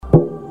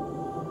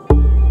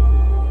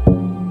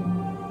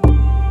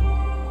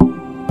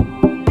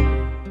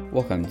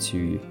Welcome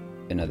to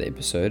another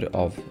episode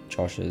of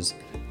Josh's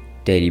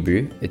Daily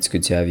Brew. It's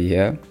good to have you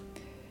here.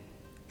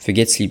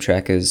 Forget sleep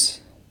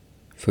trackers,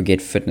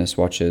 forget fitness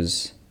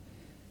watches,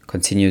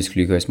 continuous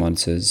glucose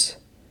monitors,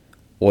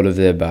 all of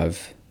the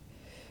above.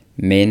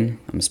 Men,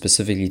 I'm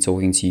specifically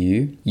talking to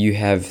you. You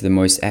have the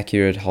most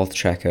accurate health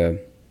tracker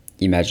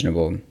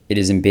imaginable. It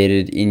is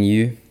embedded in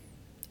you.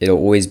 It'll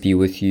always be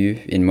with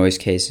you in most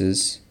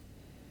cases.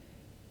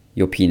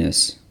 Your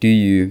penis. Do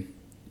you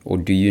or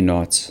do you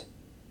not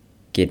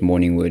get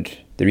morning wood?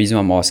 The reason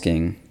I'm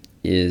asking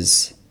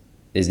is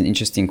there's an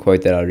interesting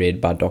quote that I read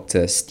by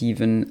Dr.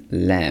 Stephen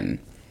Lamb.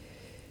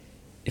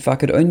 If I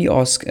could only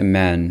ask a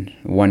man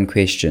one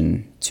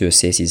question to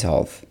assess his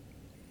health,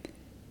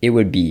 it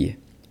would be,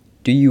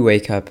 do you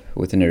wake up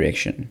with an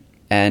erection?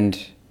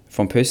 And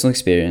from personal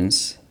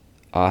experience,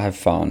 I have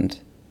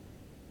found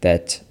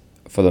that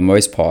for the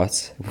most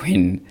part,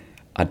 when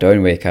I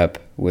don't wake up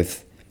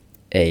with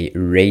a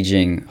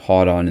raging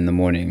hard-on in the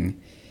morning,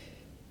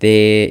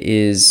 there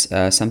is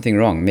something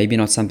wrong. Maybe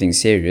not something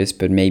serious,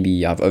 but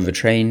maybe I've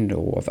overtrained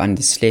or I've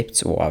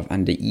underslept or I've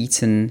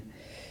undereaten.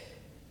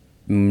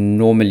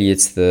 Normally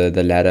it's the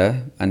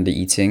latter,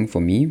 undereating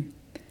for me,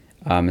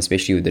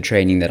 especially with the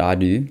training that I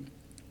do.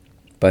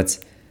 But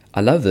I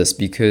love this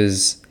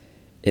because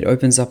it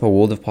opens up a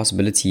world of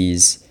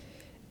possibilities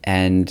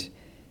and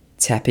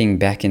tapping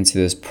back into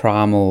this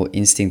primal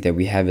instinct that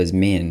we have as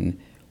men,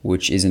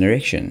 which is an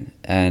erection.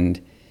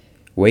 And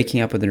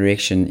waking up with an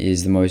erection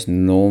is the most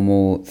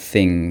normal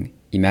thing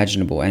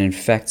imaginable. And in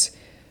fact,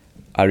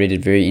 I read a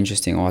very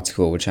interesting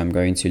article, which I'm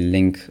going to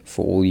link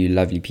for all you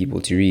lovely people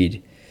to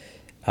read.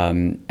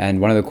 And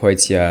one of the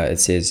quotes here, it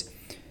says,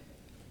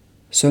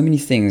 so many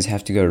things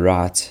have to go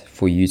right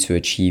for you to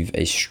achieve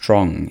a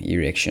strong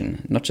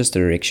erection. Not just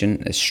an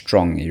erection, a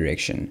strong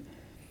erection.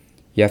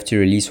 You have to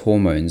release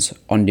hormones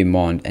on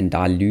demand and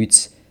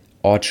dilute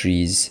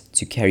arteries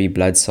to carry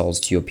blood cells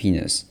to your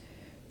penis.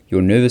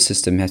 Your nervous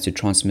system has to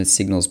transmit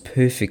signals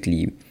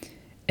perfectly,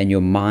 and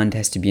your mind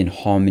has to be in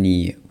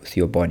harmony with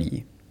your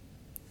body.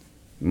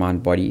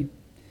 Mind, body.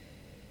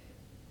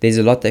 There's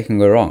a lot that can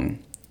go wrong.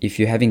 If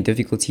you're having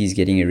difficulties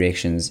getting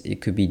erections,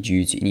 it could be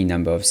due to any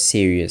number of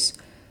serious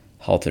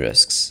health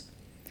risks.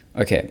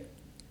 Okay.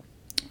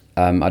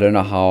 I don't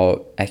know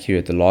how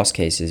accurate the last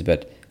case is,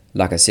 but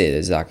like I said,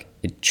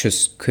 it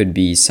just could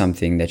be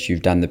something that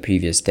you've done the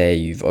previous day.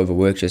 You've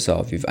overworked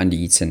yourself, you've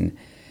undereaten,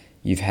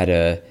 you've had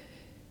a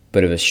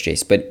bit of a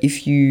stress. But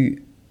if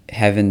you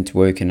haven't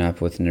woken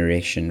up with an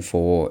erection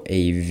for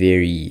a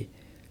very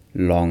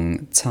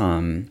long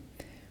time,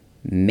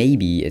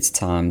 maybe it's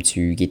time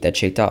to get that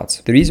checked out.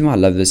 The reason why I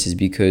love this is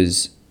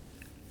because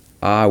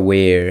I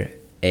wear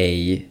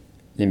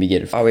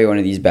one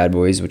of these bad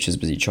boys, which is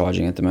busy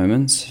charging at the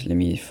moment. Let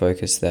me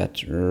focus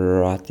that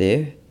right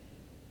there.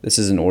 This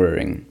is an Oura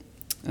ring,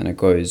 and it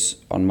goes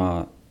on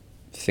my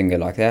finger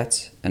like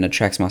that, and it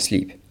tracks my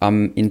sleep.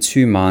 I'm in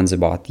two minds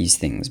about these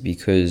things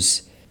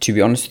because, to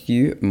be honest with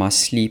you, my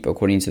sleep,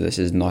 according to this,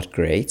 is not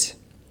great,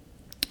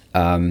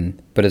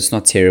 but it's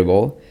not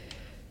terrible.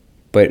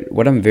 But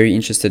what I'm very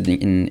interested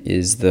in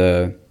is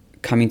the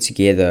coming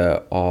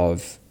together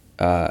of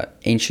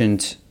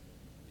ancient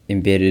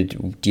embedded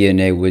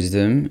DNA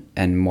wisdom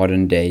and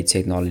modern day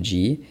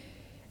technology.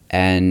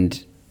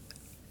 And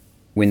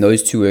when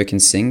those two work in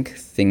sync,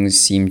 things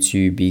seem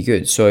to be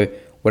good. So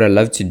what I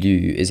love to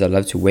do is I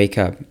love to wake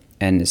up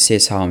and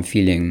assess how I'm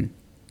feeling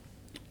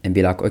and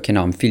be like, okay,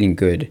 now I'm feeling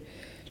good.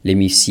 Let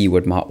me see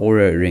what my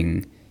Oura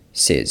ring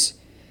says.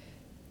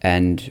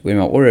 And when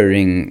my Oura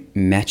ring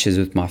matches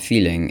with my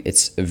feeling,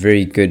 it's a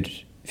very good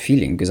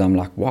feeling because I'm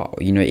like, wow,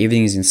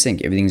 everything's in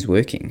sync, everything's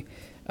working.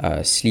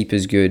 Sleep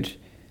is good,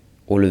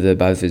 all of the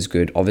above is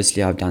good.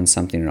 Obviously, I've done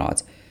something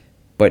right.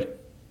 But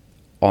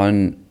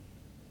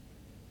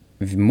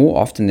more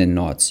often than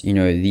not,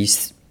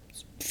 these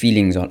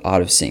feelings are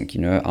out of sync.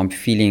 I'm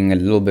feeling a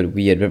little bit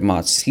weird, but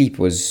my sleep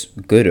was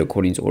good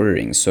according to Oura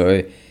ring.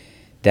 So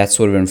that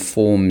sort of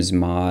informs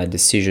my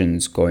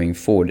decisions going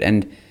forward.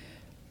 And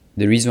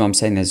the reason why I'm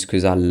saying that is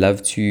because I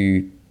love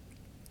to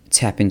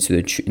tap into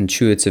the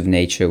intuitive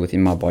nature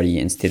within my body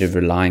instead of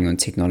relying on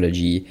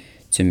technology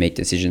to make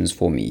decisions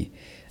for me.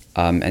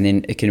 And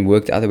then it can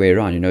work the other way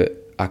around. The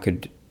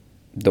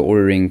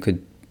Oura ring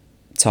could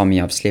tell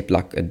me I've slept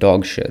like a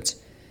dog shit,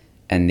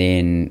 and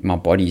then my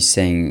body is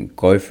saying,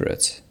 go for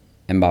it.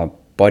 And by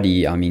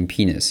body, I mean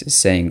penis, is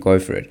saying, go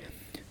for it.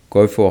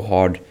 Go for a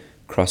hard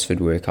CrossFit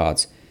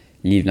workout.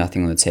 Leave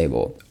nothing on the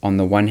table. On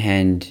the one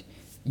hand,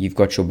 you've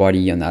got your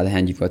body. On the other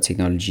hand, you've got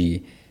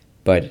technology.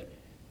 But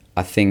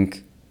I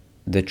think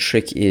the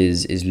trick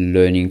is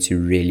learning to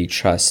really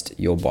trust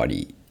your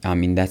body. I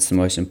mean, that's the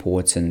most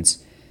important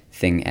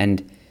thing.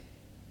 And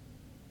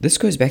this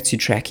goes back to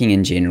tracking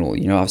in general.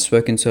 I've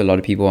spoken to a lot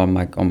of people on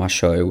my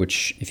show,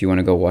 which if you want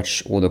to go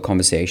watch all the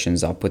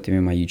conversations, I'll put them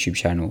in my YouTube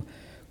channel.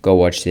 Go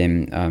watch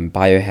them.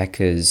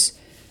 Biohackers,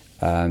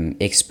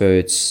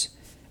 experts,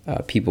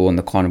 people in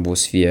the carnivore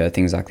sphere,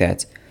 things like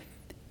that.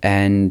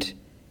 And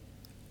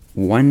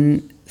one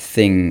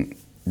thing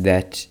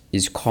that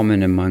is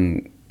common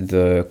among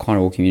the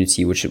carnivore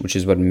community, which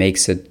is what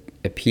makes it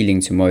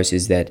appealing to most,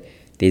 is that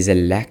there's a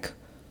lack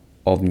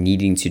of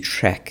needing to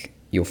track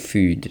your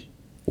food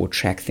or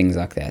track things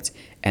like that.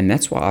 And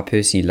that's why I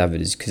personally love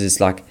it, is because it's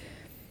like,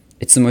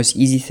 it's the most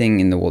easy thing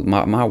in the world.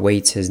 My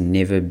weight has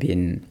never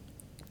been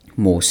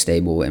more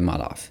stable in my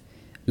life.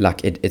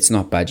 Like, it's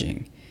not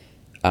budging.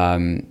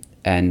 And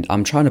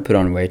I'm trying to put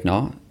on weight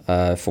now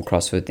for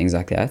CrossFit, things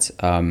like that.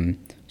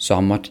 So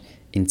I'm not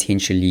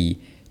intentionally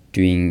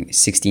doing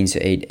 16 to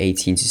 8,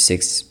 18 to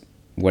 6,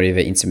 whatever,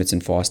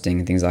 intermittent fasting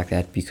and things like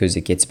that, because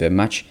it gets a bit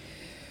much.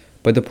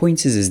 But the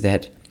point is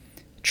that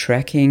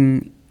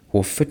tracking,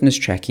 or fitness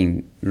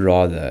tracking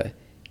rather,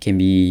 can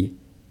be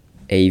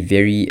a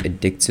very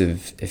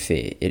addictive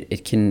affair.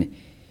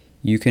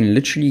 You can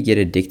literally get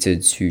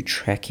addicted to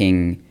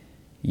tracking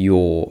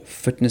your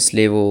fitness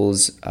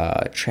levels,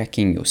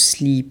 tracking your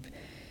sleep,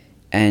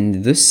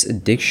 and this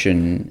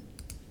addiction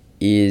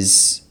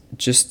is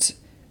just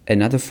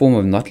another form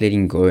of not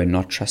letting go and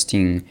not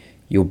trusting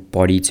your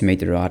body to make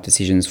the right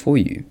decisions for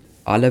you.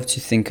 I love to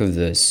think of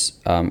this,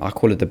 I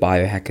call it the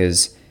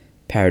biohackers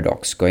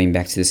paradox, going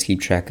back to the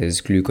sleep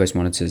trackers, glucose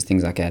monitors,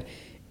 things like that.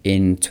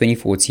 In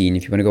 2014,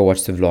 if you want to go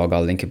watch the vlog,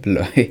 I'll link it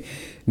below.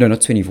 No, not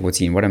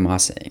 2014. What am I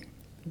saying?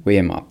 Where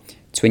am I?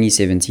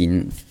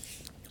 2017,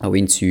 I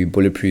went to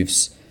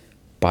Bulletproof's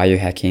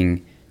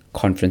biohacking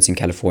conference in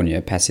California,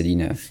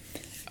 Pasadena.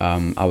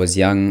 I was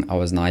young, I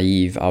was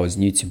naive, I was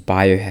new to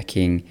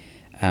biohacking.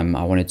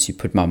 I wanted to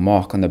put my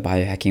mark on the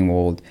biohacking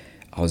world.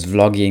 I was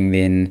vlogging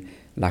then,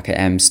 like I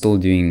am still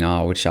doing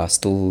now, which I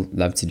still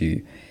love to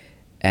do.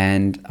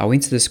 And I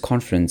went to this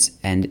conference,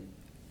 and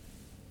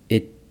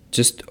it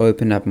just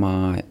opened up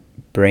my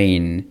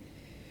brain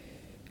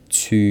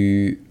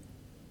to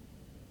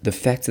the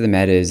fact of the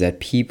matter is that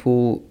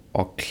people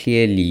are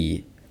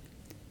clearly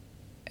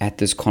at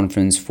this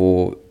conference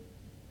for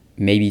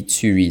maybe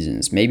two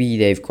reasons. Maybe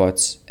they've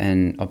got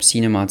an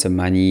obscene amount of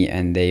money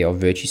and they are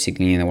virtue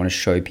signaling and they want to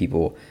show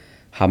people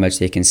how much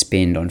they can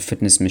spend on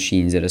fitness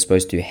machines that are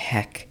supposed to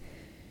hack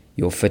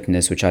your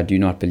fitness, which I do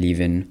not believe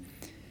in.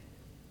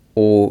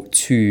 Or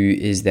two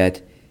is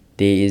that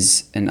there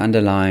is an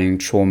underlying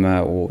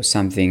trauma or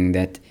something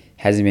that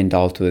hasn't been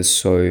dealt with,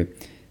 so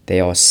they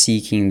are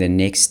seeking the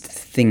next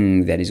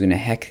thing that is going to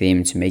hack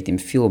them to make them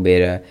feel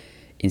better,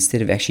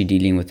 instead of actually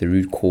dealing with the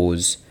root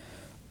cause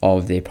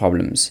of their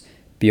problems,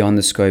 beyond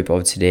the scope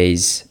of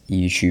today's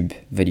YouTube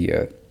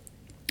video.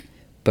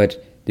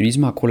 But the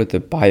reason why I call it the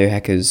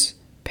biohackers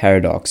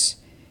paradox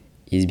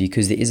is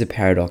because there is a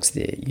paradox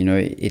there. You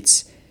know,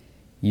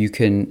 you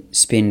can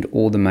spend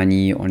all the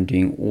money on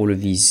doing all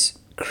of these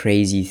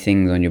crazy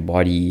things on your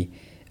body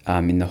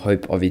in the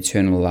hope of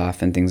eternal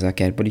life and things like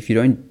that. But if you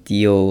don't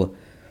deal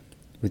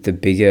with the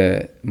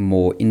bigger,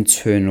 more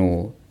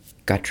internal,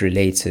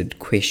 gut-related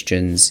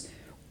questions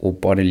or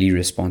bodily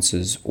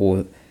responses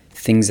or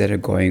things that are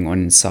going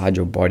on inside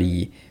your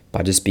body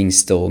by just being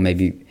still,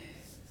 maybe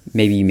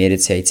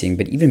meditating,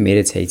 but even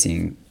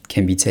meditating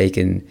can be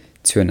taken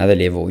to another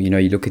level. You know,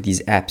 you look at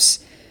these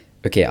apps.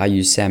 Okay, I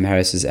use Sam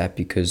Harris's app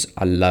because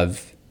I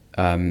love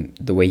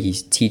the way he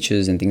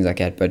teaches and things like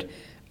that, but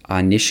I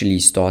initially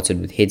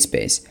started with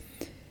Headspace,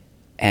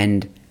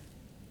 and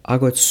I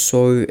got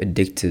so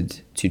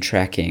addicted to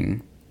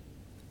tracking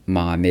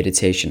my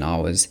meditation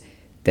hours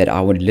that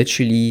I would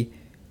literally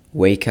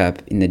wake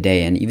up in the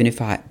day, and even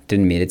if I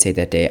didn't meditate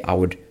that day, I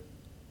would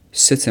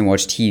sit and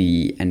watch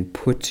TV and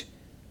put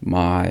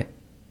my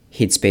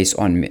Headspace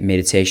on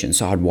meditation.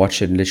 So I'd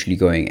watch it literally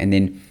going, and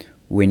then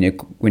when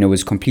it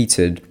was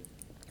completed,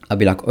 I'd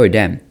be like, oh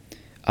damn,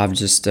 I've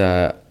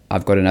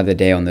got another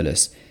day on the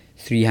list.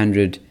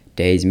 300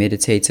 days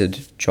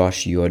meditated.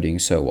 Josh, you are doing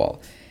so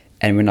well.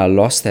 And when I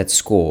lost that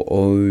score,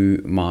 oh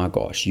my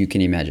gosh, you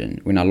can imagine.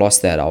 When I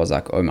lost that, I was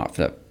like, oh my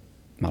flip,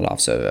 my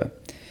life's over.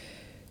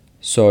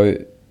 So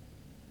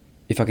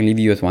if I can leave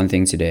you with one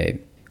thing today,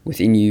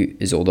 within you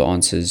is all the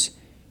answers.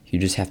 You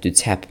just have to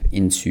tap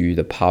into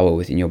the power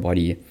within your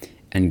body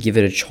and give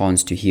it a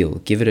chance to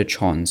heal. Give it a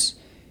chance.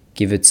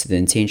 Give it the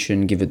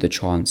intention, give it the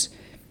chance,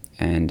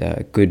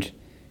 and good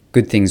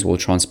things will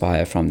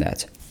transpire from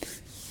that.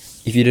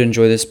 If you did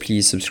enjoy this,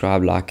 please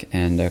subscribe, like,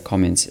 and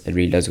comment. It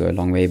really does go a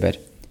long way. But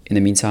in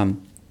the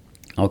meantime,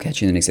 I'll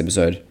catch you in the next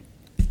episode.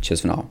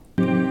 Cheers for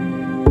now.